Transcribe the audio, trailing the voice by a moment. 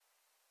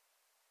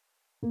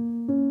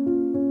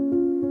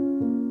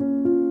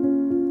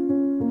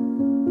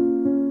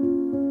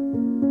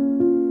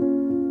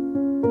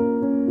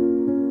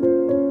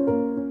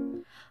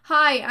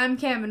Hi, I'm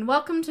Cam, and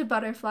welcome to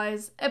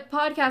Butterflies, a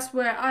podcast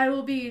where I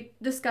will be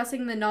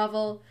discussing the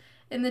novel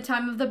In the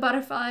Time of the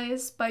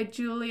Butterflies by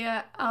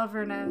Julia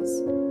Alvarez.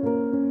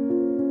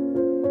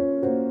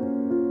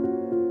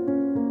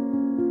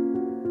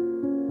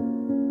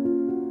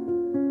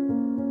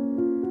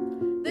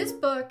 This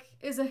book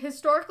is a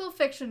historical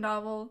fiction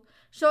novel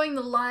showing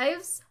the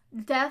lives,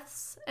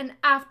 deaths, and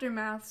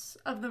aftermaths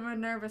of the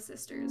Minerva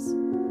sisters.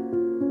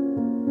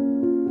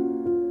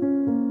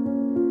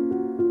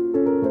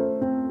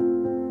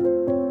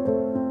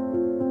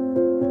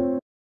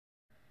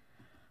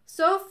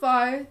 So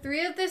far,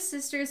 3 of the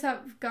sisters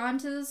have gone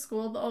to the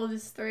school, the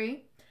oldest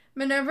 3.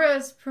 Minerva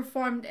has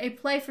performed a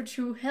play for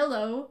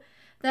Trujillo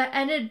that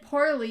ended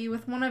poorly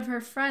with one of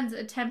her friends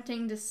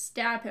attempting to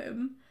stab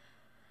him.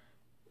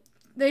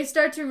 They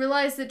start to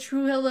realize that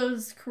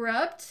Trujillo's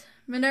corrupt.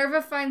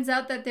 Minerva finds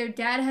out that their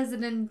dad has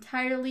an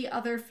entirely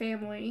other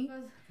family.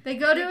 They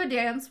go to a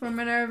dance where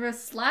Minerva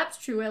slaps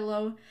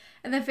Trujillo,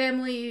 and the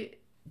family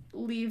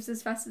leaves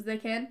as fast as they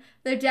can.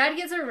 Their dad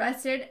gets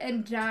arrested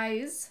and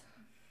dies.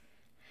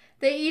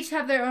 They each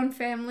have their own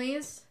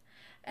families,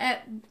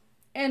 and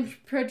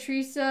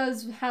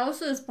Patricia's house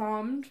was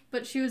bombed,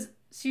 but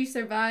she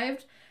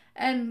survived,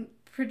 and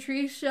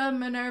Patricia,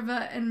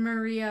 Minerva, and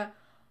Maria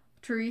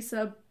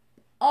Teresa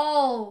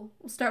all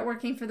start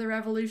working for the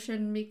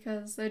revolution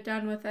because they're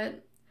done with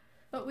it.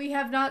 But we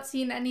have not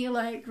seen any,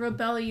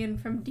 rebellion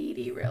from Dee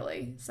Dee,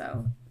 really,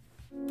 so...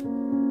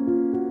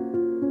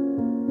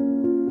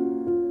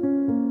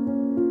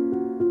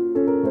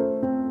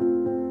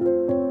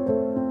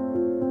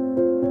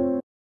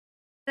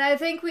 I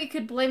think we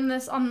could blame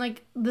this on,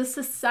 the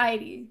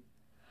society.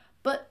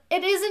 But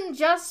it isn't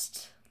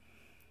just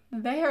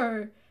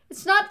there.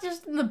 It's not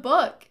just in the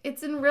book.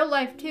 It's in real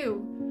life,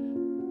 too.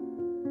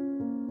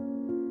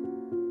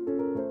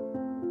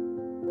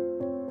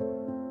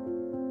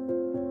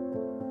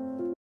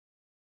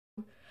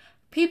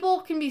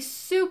 People can be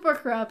super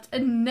corrupt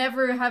and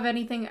never have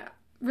anything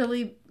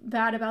really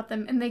bad about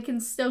them, and they can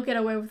still get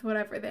away with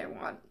whatever they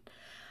want.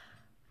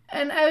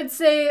 And I would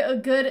say a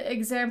good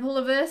example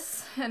of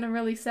this, and a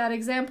really sad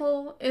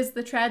example, is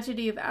the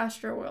tragedy of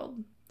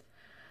Astroworld.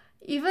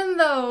 Even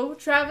though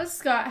Travis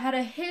Scott had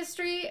a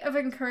history of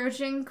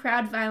encouraging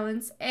crowd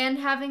violence and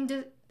having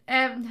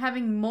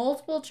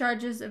multiple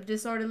charges of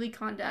disorderly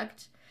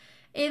conduct,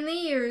 in the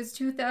years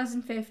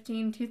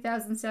 2015,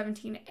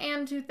 2017,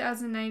 and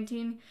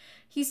 2019,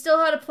 he still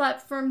had a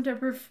platform to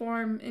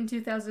perform in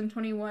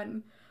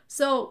 2021.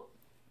 So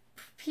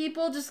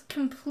people just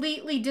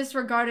completely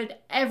disregarded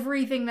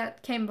everything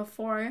that came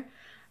before,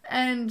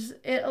 and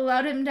it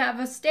allowed him to have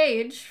a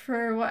stage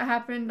for what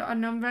happened on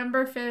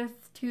November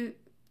 5th,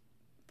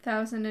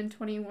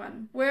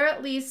 2021, where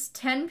at least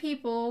 10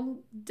 people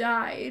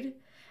died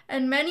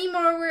and many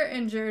more were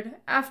injured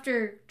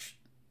after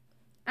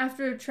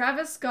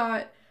Travis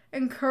Scott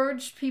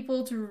encouraged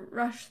people to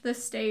rush the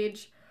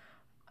stage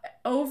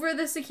over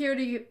the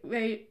security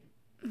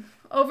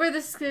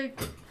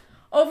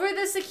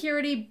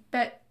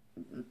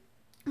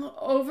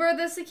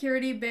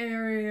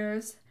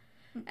barriers,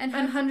 and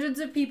hundreds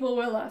of people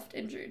were left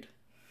injured.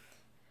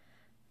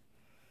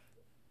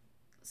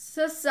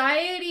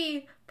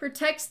 Society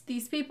protects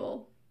these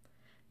people.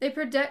 They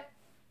protect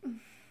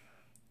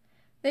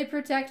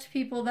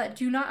people that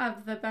do not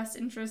have the best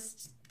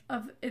interests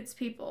of its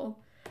people.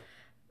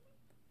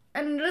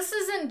 And this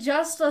isn't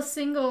just a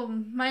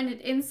single-minded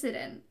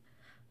incident.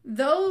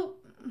 Though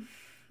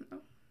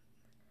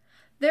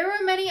there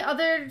were many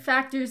other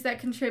factors that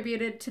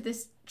contributed to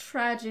this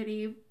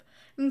tragedy,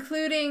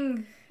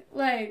 including,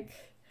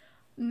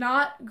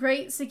 not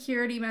great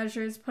security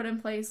measures put in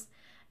place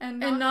and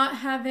not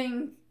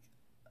having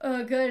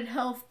a good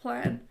health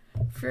plan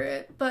for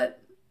it.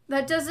 But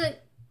that doesn't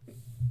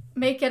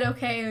make it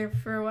okay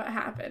for what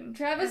happened.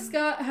 Travis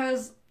Scott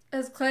has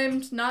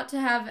claimed not to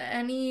have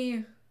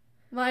any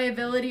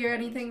liability or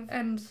anything,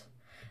 and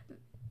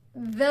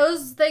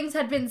those things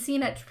had been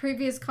seen at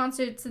previous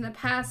concerts in the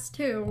past,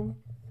 too.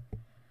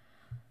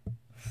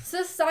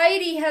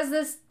 Society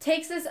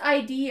takes this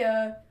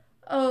idea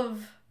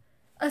of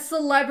a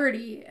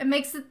celebrity and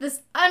makes it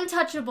this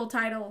untouchable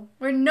title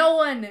where no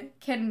one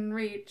can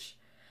reach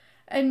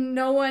and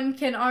no one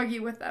can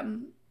argue with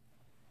them.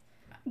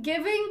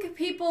 Giving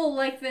people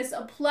like this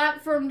a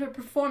platform to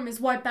perform is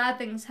why bad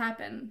things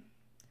happen.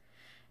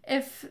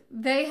 If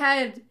they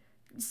had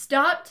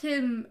stopped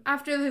him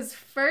after his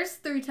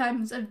first 3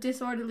 times of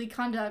disorderly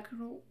conduct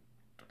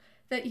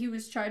that he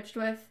was charged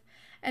with,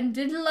 and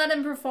didn't let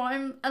him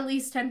perform, at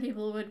least 10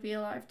 people would be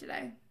alive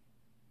today.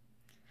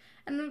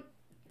 And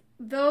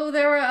though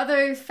there were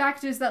other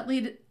factors that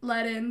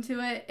led into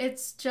it,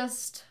 it's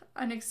just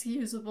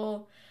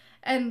inexcusable.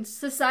 And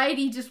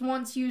society just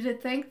wants you to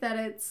think that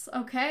it's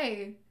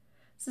okay.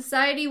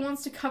 Society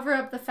wants to cover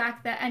up the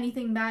fact that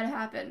anything bad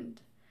happened.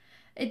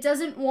 It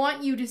doesn't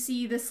want you to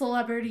see the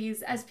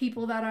celebrities as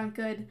people that aren't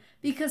good,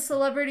 because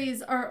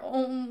celebrities are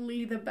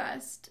only the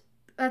best.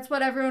 That's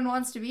what everyone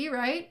wants to be,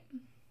 right?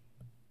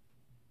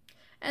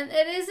 And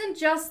it isn't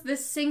just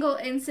this single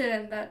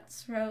incident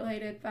that's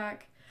related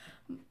back.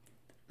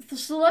 the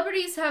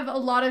celebrities have a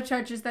lot of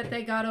charges that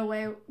they get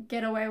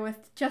away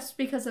with just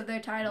because of their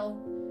title.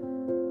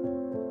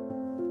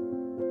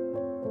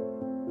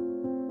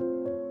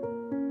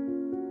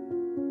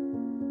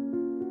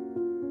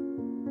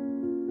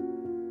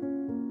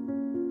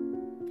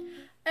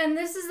 And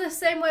this is the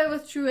same way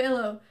with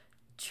Trujillo.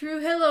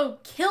 Trujillo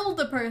killed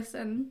the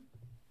person.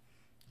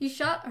 He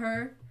shot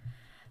her,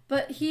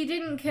 but he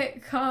didn't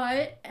get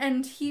caught,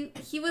 and he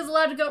was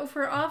allowed to go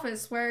for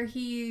office, where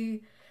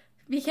he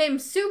became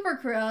super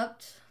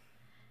corrupt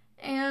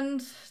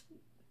and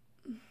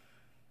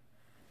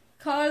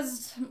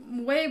caused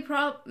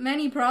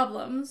many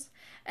problems.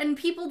 And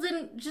people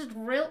just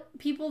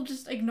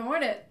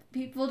ignored it.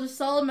 People just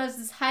saw him as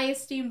this high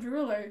esteemed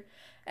ruler.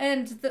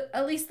 And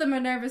at least the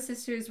Minerva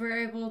sisters were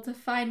able to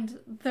find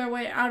their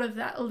way out of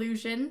that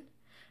illusion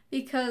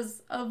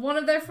because of one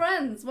of their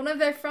friends. One of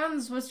their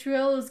friends was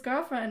Trujillo's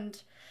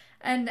girlfriend.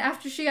 And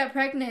after she got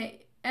pregnant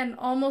and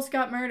almost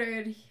got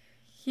murdered,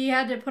 he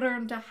had to put her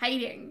into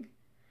hiding.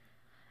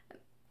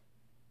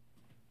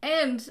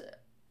 And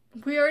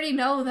we already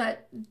know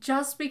that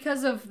just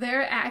because of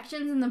their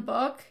actions in the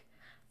book,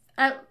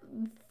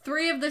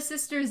 3 of the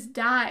sisters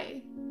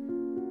die.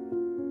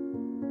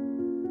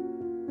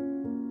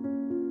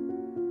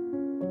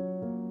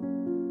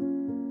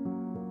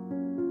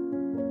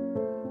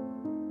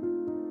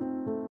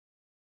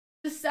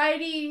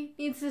 Society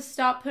needs to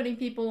stop putting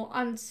people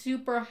on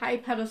super high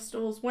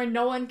pedestals where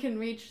no one can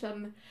reach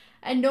them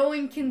and no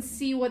one can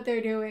see what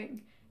they're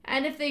doing.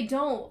 And if they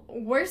don't,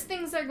 worse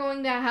things are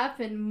going to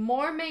happen.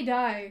 More may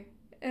die.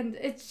 And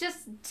it's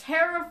just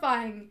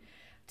terrifying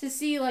to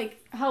see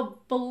like how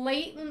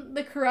blatant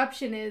the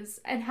corruption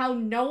is and how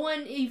no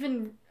one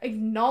even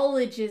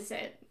acknowledges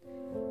it.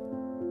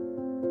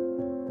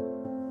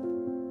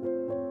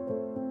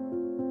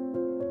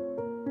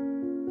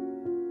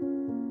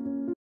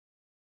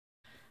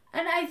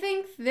 And I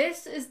think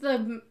this is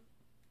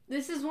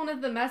one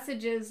of the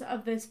messages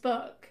of this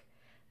book,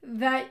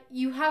 that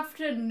you have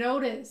to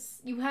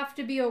notice, you have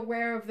to be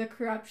aware of the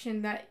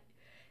corruption that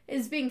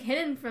is being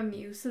hidden from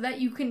you so that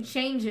you can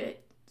change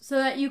it, so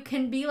that you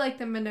can be like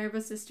the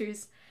Minerva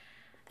sisters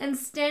and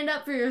stand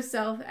up for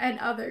yourself and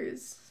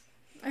others.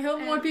 I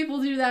hope more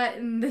people do that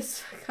in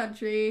this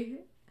country,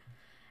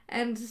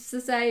 and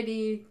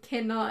society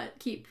cannot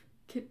keep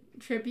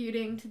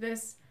contributing to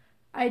this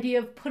idea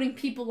of putting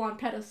people on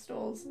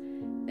pedestals.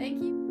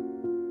 Thank you.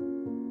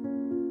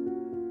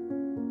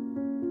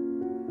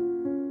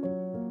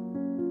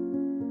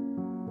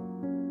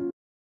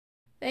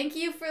 Thank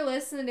you for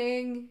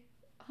listening.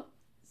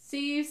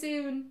 See you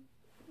soon.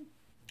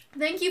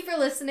 Thank you for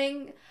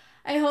listening.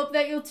 I hope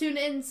that you'll tune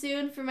in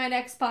soon for my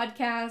next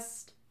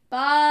podcast.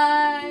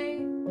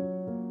 Bye.